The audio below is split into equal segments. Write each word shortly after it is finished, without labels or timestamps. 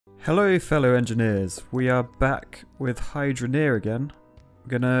Hello fellow engineers, we are back with Hydroneer again. I'm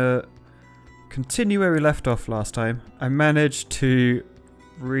gonna continue where we left off last time. I managed to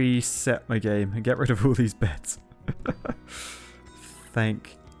reset my game and get rid of all these beds.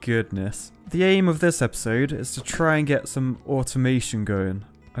 Thank goodness. The aim of this episode is to try and get some automation going.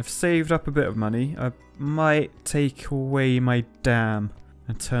 I've saved up a bit of money. I might take away my dam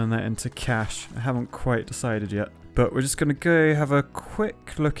and turn that into cash. I haven't quite decided yet. But we're just going to go have a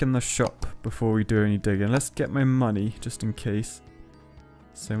quick look in the shop before we do any digging. Let's get my money, just in case.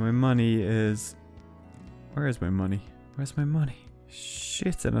 So my money is... Where is my money? Where's my money?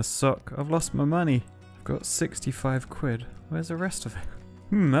 Shit in a sock. I've lost my money. I've got 65 quid. Where's the rest of it?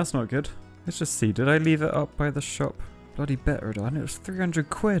 That's not good. Let's just see. Did I leave it up by the shop? Bloody better done. It was 300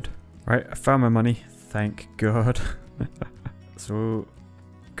 quid. Right, I found my money. Thank God. So we'll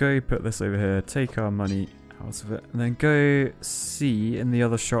go put this over here. Take our money out of it, and then go see in the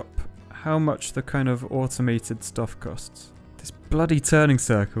other shop how much the kind of automated stuff costs. This bloody turning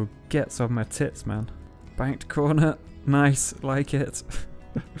circle gets on my tits, man. Banked corner, nice, like it.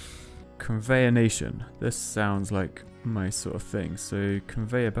 Conveyor nation, this sounds like my sort of thing. So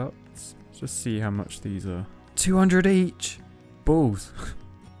conveyor belts, let's just see how much these are. 200 each! Balls.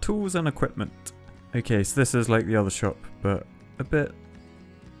 Tools and equipment. Okay, so this is like the other shop, but a bit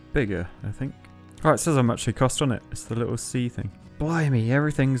bigger, I think. Oh, it says how much they cost on it. It's the little C thing. Blimey,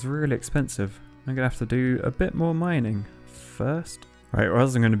 everything's really expensive. I'm going to have to do a bit more mining first. Right, or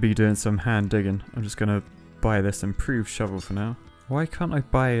else I'm going to be doing some hand digging. I'm just going to buy this improved shovel for now. Why can't I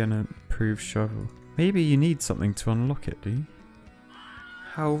buy an improved shovel? Maybe you need something to unlock it, do you?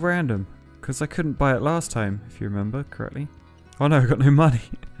 How random. Because I couldn't buy it last time, if you remember correctly. Oh no, I've got no money.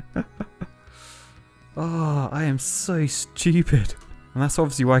 Oh, I am so stupid. And that's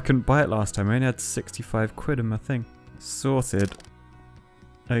obviously why I couldn't buy it last time. I only had 65 quid in my thing. Sorted.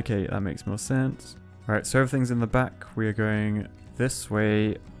 Okay, that makes more sense. Alright, so everything's in the back. We are going this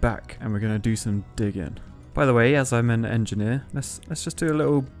way back, and we're going to do some digging. By the way, as I'm an engineer, let's just do a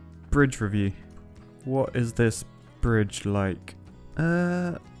little bridge review. What is this bridge like?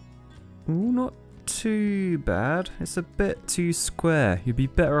 Ooh, not too bad. It's a bit too square. You'd be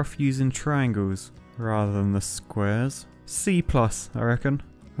better off using triangles rather than the squares. C+, I reckon.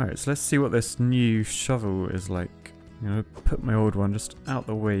 Alright, so let's see what this new shovel is like. I'm gonna put my old one just out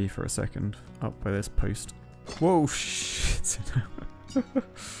the way for a second, up by this post. Whoa, shit.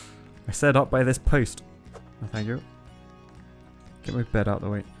 I said up by this post. Oh, thank you. Get my bed out the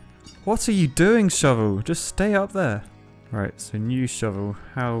way. What are you doing, shovel? Just stay up there. Right, so new shovel.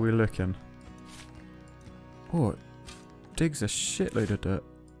 How are we looking? Oh, it digs a shitload of dirt.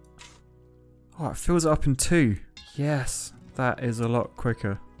 Oh, it fills it up in two. Yes, that is a lot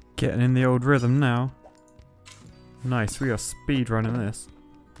quicker. Getting in the old rhythm now. Nice, we are speed running this.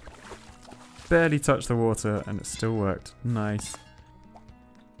 Barely touched the water and it still worked. Nice.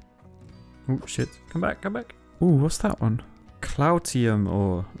 Oh shit, come back, come back. Ooh, what's that one? Cloutium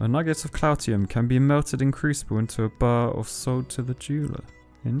ore. A nugget of cloutium can be melted in crucible into a bar or sold to the jeweler.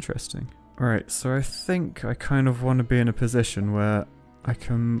 Interesting. Alright, so I think I kind of want to be in a position where I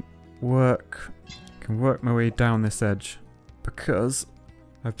can work my way down this edge, because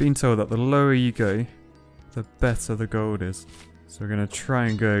I've been told that the lower you go, the better the gold is. So we're going to try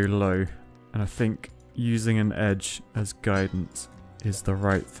and go low, and I think using an edge as guidance is the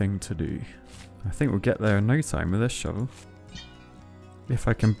right thing to do. I think we'll get there in no time with this shovel. If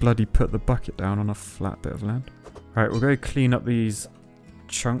I can bloody put the bucket down on a flat bit of land. Alright, we'll go clean up these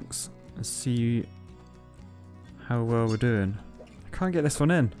chunks and see how well we're doing. I can't get this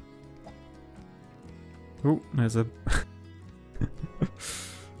one in. Oh, there's a...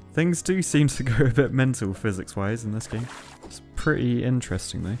 Things do seem to go a bit mental physics-wise in this game. It's pretty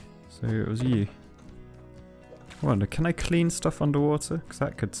interesting though. So it was you. I wonder, can I clean stuff underwater? Because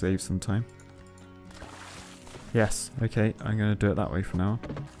that could save some time. Yes, okay, I'm going to do it that way for now.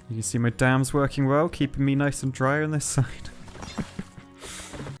 You can see my dam's working well, keeping me nice and dry on this side.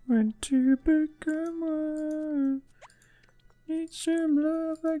 When to become one. Need some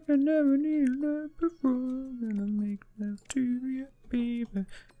love like I never needed love before. Gonna make love to you, baby.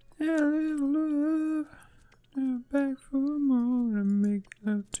 A little love. Now back for more. Gonna make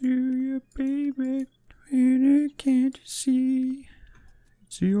love to you, baby. And can't you see?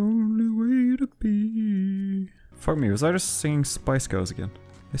 It's the only way to be. Fuck me, was I just singing Spice Girls again?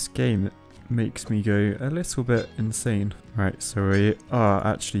 This game makes me go a little bit insane. Right, so we are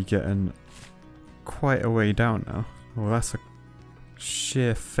actually getting quite a way down now. Well, that's a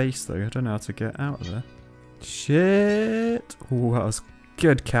sheer face though. I don't know how to get out of there. Shit! Oh, that was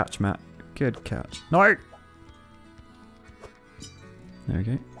good catch, Matt. Good catch. No! There we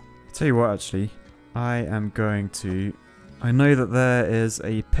go. Tell you what, actually, I am going to... I know that there is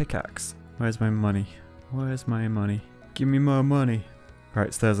a pickaxe. Where's my money? Where's my money? Give me more money.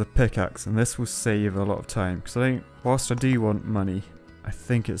 Right, so there's a pickaxe, and this will save a lot of time. Because I think, whilst I do want money, I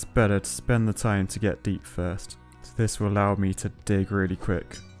think it's better to spend the time to get deep first. So this will allow me to dig really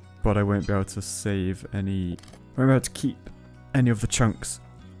quick. But I won't be able to save any... I won't be able to keep any of the chunks.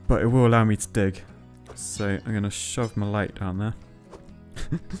 But it will allow me to dig. So I'm going to shove my light down there.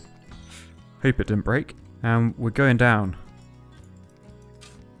 Hope it didn't break. And we're going down.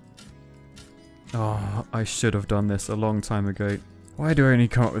 Oh, I should have done this a long time ago. Why do I only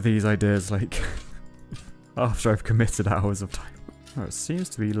come up with these ideas, like, after I've committed hours of time? Oh, it seems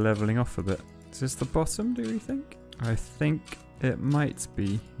to be levelling off a bit. Is this the bottom, do you think? I think it might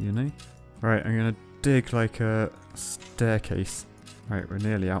be, you know? Right, I'm gonna dig like a staircase. Right, we're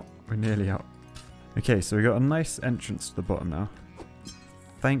nearly out. We're nearly out. Okay, so we got a nice entrance to the bottom now.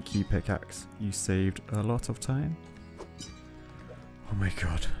 Thank you, pickaxe. You saved a lot of time. Oh my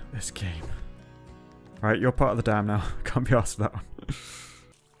god, this game. Right, you're part of the dam now. Can't be asked for that one.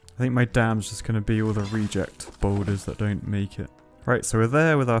 I think my dam's just going to be all the reject boulders that don't make it. Right, so we're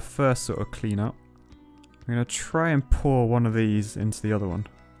there with our first sort of clean up. I'm going to try and pour one of these into the other one.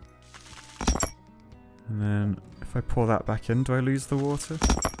 And then if I pour that back in, do I lose the water?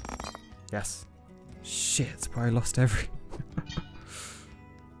 Yes. Shit, but I lost every...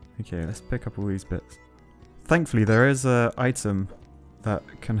 Okay, let's pick up all these bits. Thankfully, there is an item that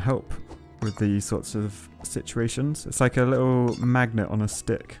can help with these sorts of situations. It's like a little magnet on a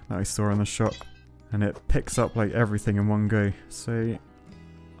stick that I saw in the shop, and it picks up like everything in one go. So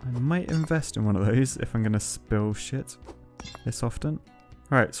I might invest in one of those if I'm gonna spill shit this often.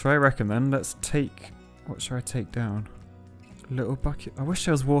 Right, so I reckon then let's take... What should I take down? A little bucket. I wish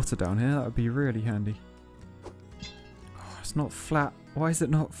there was water down here, that would be really handy. Oh, it's not flat. Why is it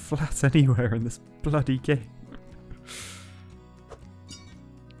not flat anywhere in this bloody game?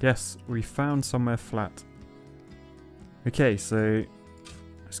 Yes, we found somewhere flat. Okay, so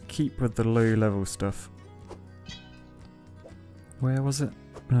let's keep with the low level stuff. Where was it?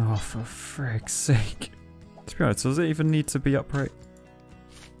 Oh, for frig's sake. To be honest, does it even need to be upright?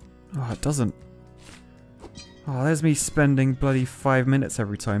 Oh, it doesn't. Oh, there's me spending bloody 5 minutes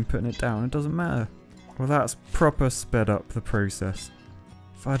every time putting it down. It doesn't matter. Well, that's proper sped up the process.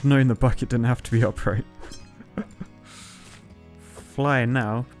 If I'd known the bucket didn't have to be upright. Flying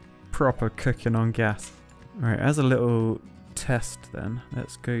now, proper cooking on gas. Alright, as a little test then,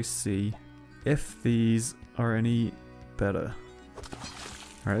 let's go see if these are any better.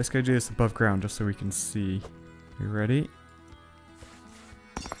 Alright, let's go do this above ground just so we can see. You ready?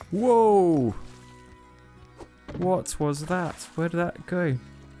 Whoa! What was that? Where did that go?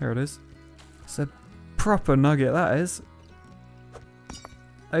 There it is. It's a proper nugget, that is.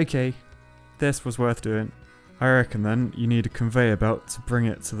 Okay, this was worth doing. I reckon then you need a conveyor belt to bring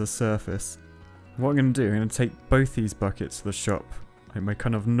it to the surface. What I'm going to do, I'm going to take both these buckets to the shop. Like my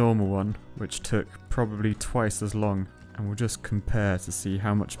kind of normal one, which took probably twice as long. And we'll just compare to see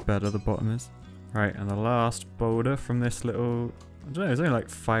how much better the bottom is. Right, and the last boulder from this little... I don't know, it's only like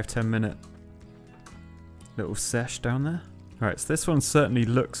 5-10 minute little sesh down there. Right, so this one certainly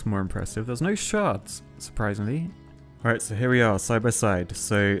looks more impressive. There's no shards, surprisingly. Right, so here we are, side by side.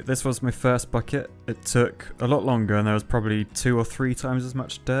 So this was my first bucket. It took a lot longer and there was probably 2 or 3 times as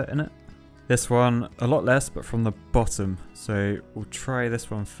much dirt in it. This one, a lot less, but from the bottom. So we'll try this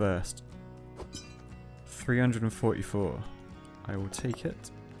one first. 344. I will take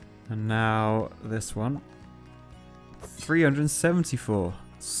it. And now this one. 374.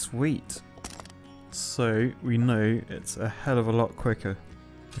 Sweet. So we know it's a hell of a lot quicker.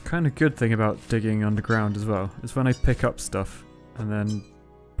 The kind of good thing about digging underground as well is when I pick up stuff and then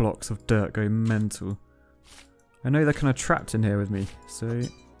blocks of dirt go mental. I know they're kind of trapped in here with me, so I'm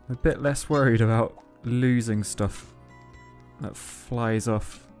a bit less worried about losing stuff that flies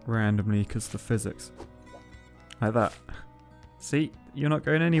off randomly because of the physics. Like that. See? You're not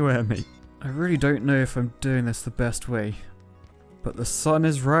going anywhere, mate. I really don't know if I'm doing this the best way, but the sun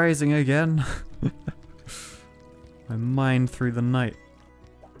is rising again. I mine through the night.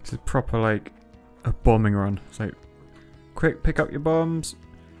 This is proper like a bombing run. It's like, quick, pick up your bombs.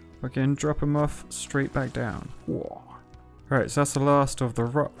 Fucking drop them off straight back down. Whoa. Right, so that's the last of the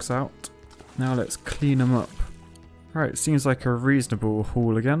rocks out. Now let's clean them up. Right, seems like a reasonable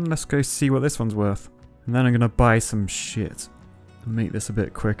haul again. Let's go see what this one's worth. And then I'm gonna buy some shit and make this a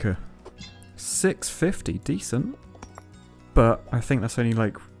bit quicker. 650, decent. But I think that's only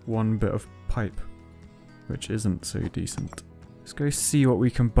like one bit of pipe, which isn't so decent. Let's go see what we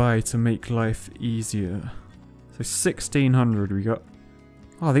can buy to make life easier. So 1600 we got.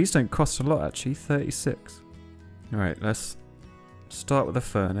 Oh, these don't cost a lot actually, 36. Alright, let's start with a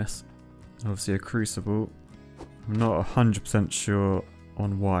furnace. Obviously a crucible. I'm not 100% sure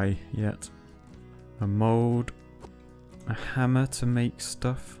on why yet. A mold. A hammer to make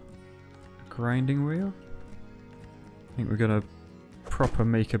stuff. A grinding wheel. I think we're gonna proper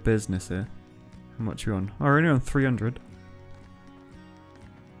make a business here. How much are we on? Oh, we're only on 300.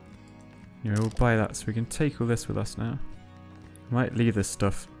 Yeah, we'll buy that so we can take all this with us now. I might leave this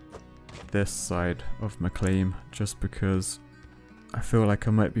stuff this side of my claim just because I feel like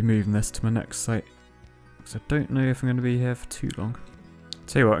I might be moving this to my next site. Because I don't know if I'm going to be here for too long.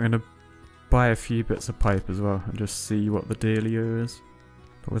 Tell you what, I'm going to buy a few bits of pipe as well and just see what the dealio is.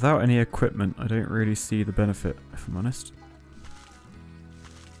 But without any equipment, I don't really see the benefit, if I'm honest.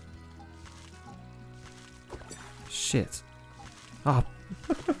 Shit. Ah.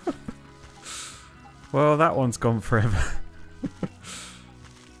 Well, that one's gone forever.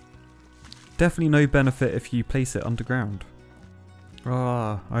 Definitely no benefit if you place it underground.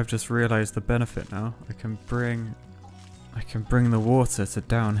 Ah, I've just realised the benefit now. I can bring the water to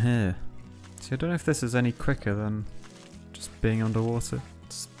down here. See, I don't know if this is any quicker than just being underwater.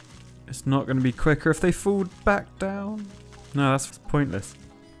 It's not going to be quicker if they fall back down. No, that's pointless.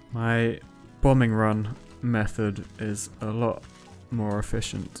 My bombing run method is a lot more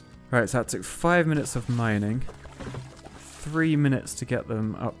efficient. Right, so that took 5 minutes of mining, 3 minutes to get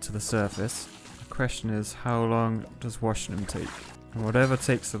them up to the surface. The question is, how long does washing them take? And whatever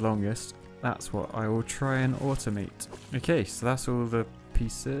takes the longest, that's what I will try and automate. Okay, so that's all the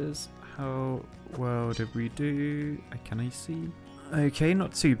pieces. How well did we do? Can I see? Okay,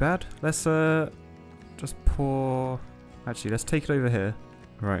 not too bad. Let's just pour... Actually, let's take it over here.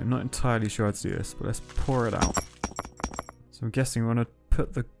 Right, I'm not entirely sure how to do this, but let's pour it out. So I'm guessing we want to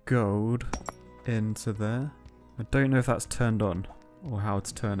put the gold into there. I don't know if that's turned on or how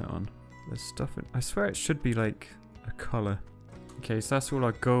to turn it on. There's stuff in... I swear it should be like a colour. Okay, so that's all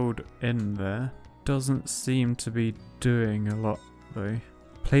our gold in there. Doesn't seem to be doing a lot though.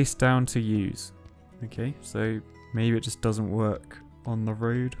 Place down to use. Okay, so maybe it just doesn't work on the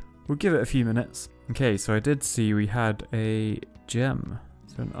road. We'll give it a few minutes. Okay, so I did see we had a gem.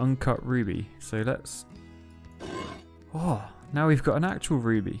 So an uncut ruby. So let's... Oh, now we've got an actual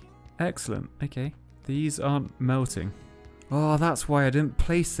ruby. Excellent, okay. These aren't melting. Oh, that's why I didn't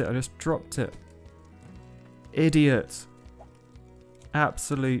place it. I just dropped it. Idiot.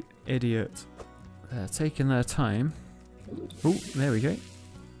 Absolute idiot. They're taking their time. Oh, there we go.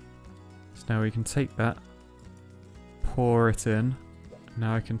 So now we can take that. Pour it in.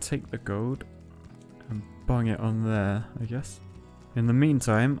 Now I can take the gold and bung it on there, I guess. In the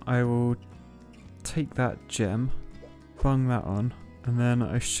meantime, I will take that gem, bung that on, and then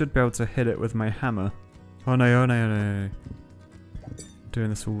I should be able to hit it with my hammer. Oh no, oh no, oh no. I'm doing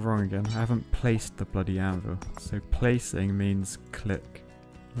this all wrong again. I haven't placed the bloody anvil. So placing means click.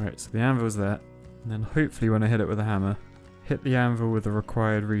 Right, so the anvil's there. And then hopefully when I hit it with a hammer, hit the anvil with the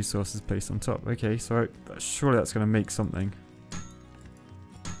required resources placed on top. Okay, so surely that's going to make something.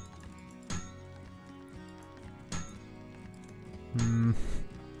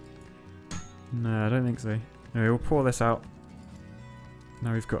 No, I don't think so. Anyway, we'll pour this out.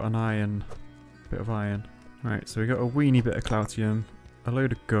 Now we've got an bit of iron. Right, so we got a weeny bit of cloutium, a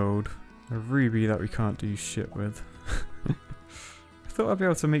load of gold, a ruby that we can't do shit with. I thought I'd be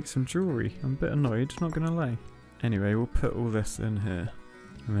able to make some jewellery. I'm a bit annoyed, not gonna lie. Anyway, we'll put all this in here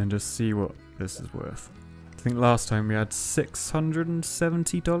and then just see what this is worth. I think last time we had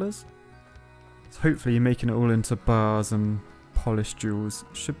 $670. So hopefully making it all into bars and polished jewels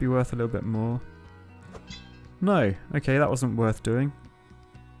should be worth a little bit more. No, okay, that wasn't worth doing.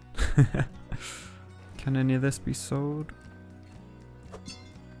 Can any of this be sold?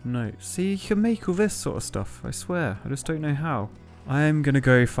 No. See, you can make all this sort of stuff, I swear. I just don't know how. I'm gonna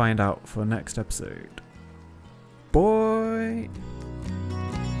go find out for next episode. Boy!